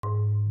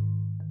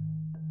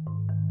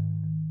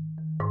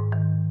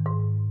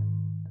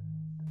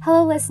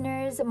Hello,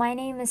 listeners. My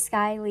name is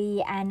Sky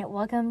Lee, and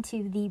welcome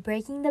to the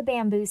Breaking the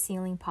Bamboo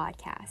Ceiling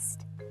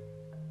podcast.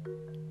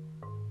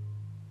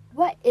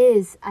 What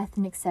is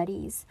ethnic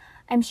studies?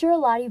 I'm sure a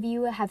lot of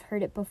you have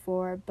heard it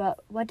before,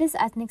 but what does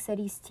ethnic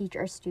studies teach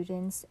our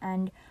students,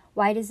 and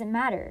why does it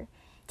matter?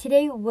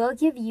 Today, we'll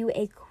give you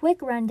a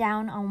quick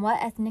rundown on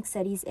what ethnic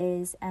studies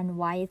is and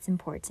why it's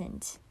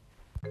important.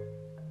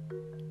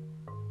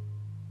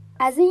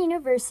 As the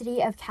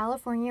University of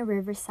California,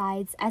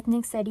 Riverside's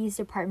Ethnic Studies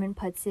Department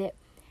puts it,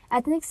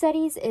 ethnic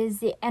studies is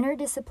the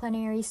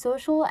interdisciplinary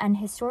social and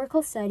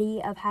historical study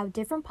of how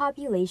different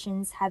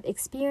populations have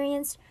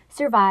experienced,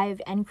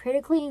 survived, and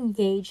critically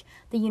engaged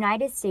the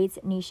United States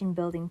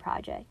nation-building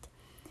project.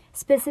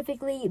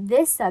 Specifically,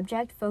 this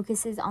subject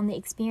focuses on the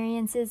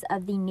experiences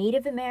of the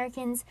Native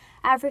Americans,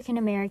 African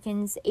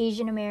Americans,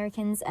 Asian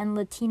Americans, and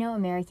Latino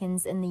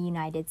Americans in the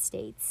United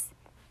States.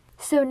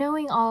 So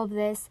knowing all of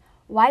this,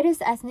 why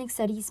does ethnic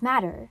studies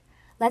matter?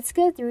 Let's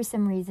go through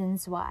some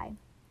reasons why.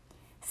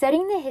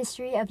 Studying the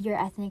history of your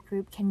ethnic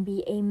group can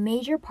be a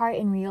major part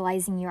in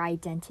realizing your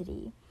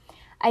identity.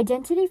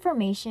 Identity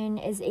formation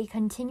is a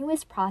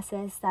continuous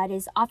process that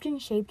is often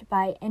shaped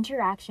by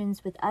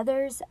interactions with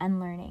others and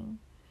learning.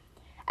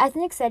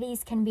 Ethnic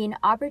studies can be an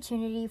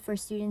opportunity for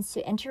students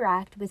to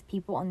interact with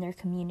people in their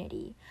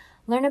community,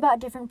 learn about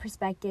different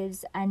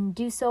perspectives, and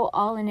do so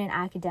all in an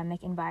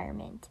academic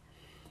environment.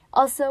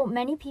 Also,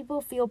 many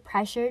people feel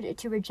pressured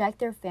to reject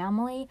their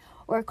family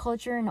or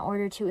culture in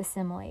order to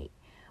assimilate.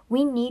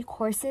 We need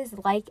courses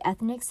like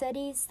ethnic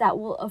studies that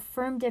will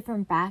affirm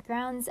different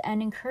backgrounds and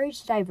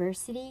encourage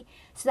diversity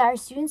so that our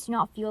students do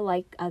not feel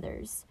like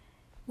others.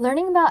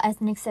 Learning about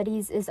ethnic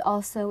studies is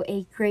also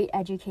a great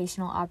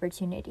educational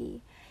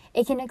opportunity.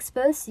 It can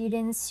expose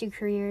students to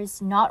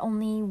careers not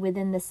only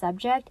within the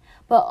subject,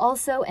 but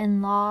also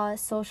in law,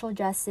 social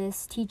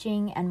justice,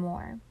 teaching, and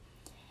more.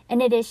 In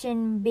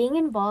addition, being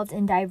involved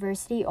in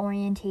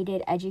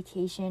diversity-oriented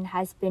education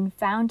has been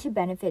found to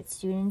benefit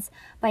students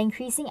by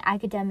increasing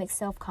academic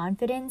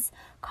self-confidence,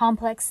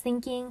 complex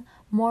thinking,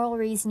 moral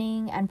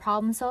reasoning, and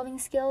problem-solving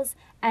skills,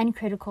 and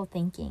critical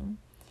thinking.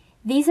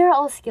 These are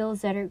all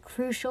skills that are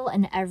crucial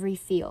in every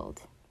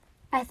field.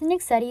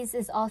 Ethnic studies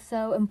is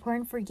also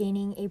important for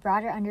gaining a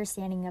broader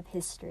understanding of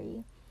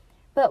history.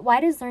 But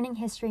why does learning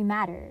history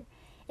matter?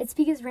 It's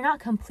because we're not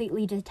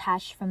completely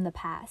detached from the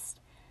past.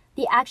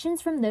 The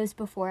actions from those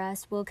before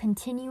us will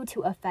continue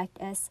to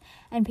affect us,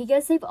 and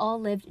because they've all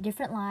lived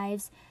different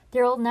lives,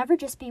 there will never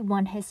just be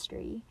one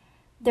history.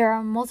 There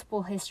are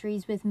multiple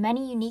histories with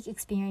many unique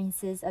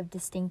experiences of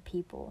distinct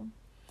people.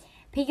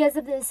 Because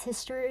of this,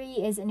 history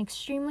is an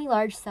extremely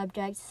large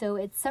subject, so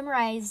it's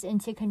summarized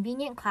into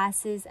convenient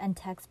classes and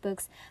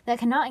textbooks that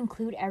cannot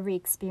include every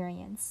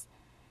experience.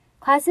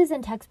 Classes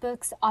and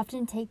textbooks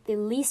often take the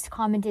least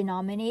common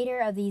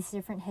denominator of these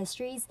different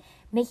histories,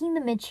 making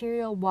the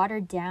material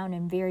watered down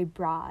and very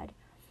broad.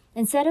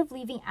 Instead of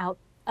leaving out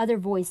other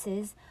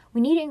voices,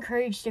 we need to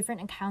encourage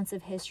different accounts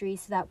of history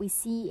so that we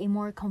see a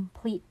more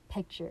complete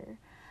picture.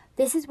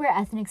 This is where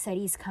ethnic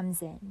studies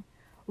comes in.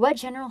 What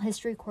general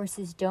history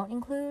courses don't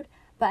include,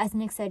 but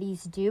ethnic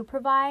studies do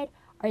provide,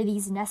 are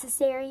these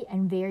necessary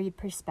and varied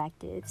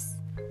perspectives.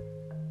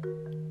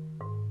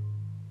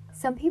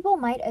 Some people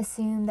might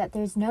assume that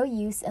there's no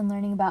use in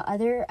learning about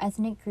other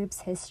ethnic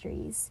groups'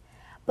 histories,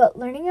 but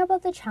learning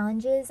about the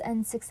challenges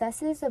and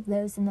successes of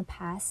those in the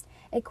past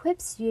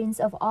equips students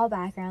of all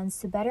backgrounds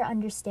to better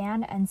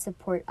understand and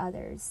support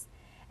others.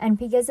 And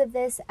because of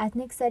this,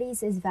 ethnic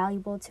studies is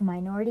valuable to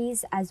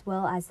minorities as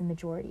well as the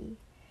majority.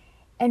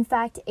 In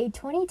fact, a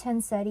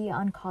 2010 study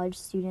on college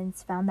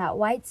students found that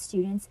white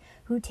students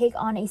who take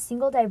on a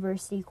single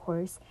diversity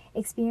course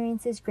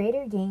experiences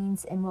greater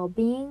gains in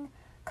well-being,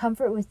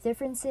 comfort with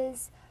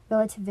differences,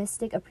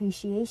 relativistic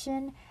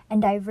appreciation,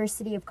 and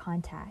diversity of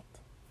contact.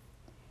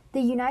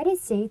 The United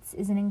States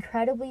is an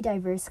incredibly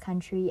diverse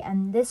country,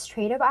 and this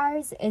trait of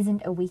ours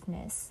isn't a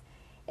weakness.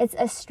 It's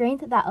a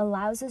strength that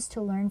allows us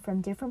to learn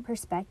from different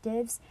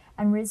perspectives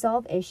and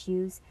resolve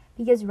issues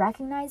because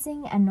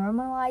recognizing and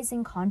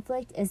normalizing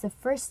conflict is the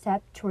first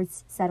step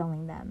towards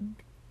settling them.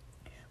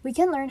 We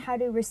can learn how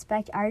to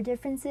respect our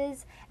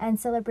differences and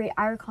celebrate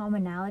our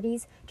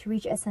commonalities to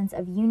reach a sense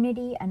of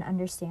unity and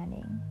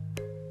understanding.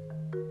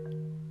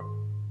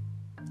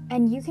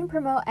 And you can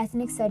promote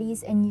ethnic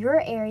studies in your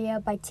area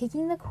by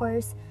taking the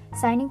course,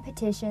 signing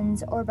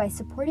petitions, or by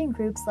supporting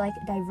groups like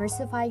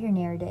Diversify Your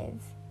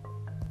Narrative.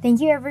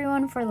 Thank you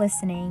everyone for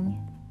listening.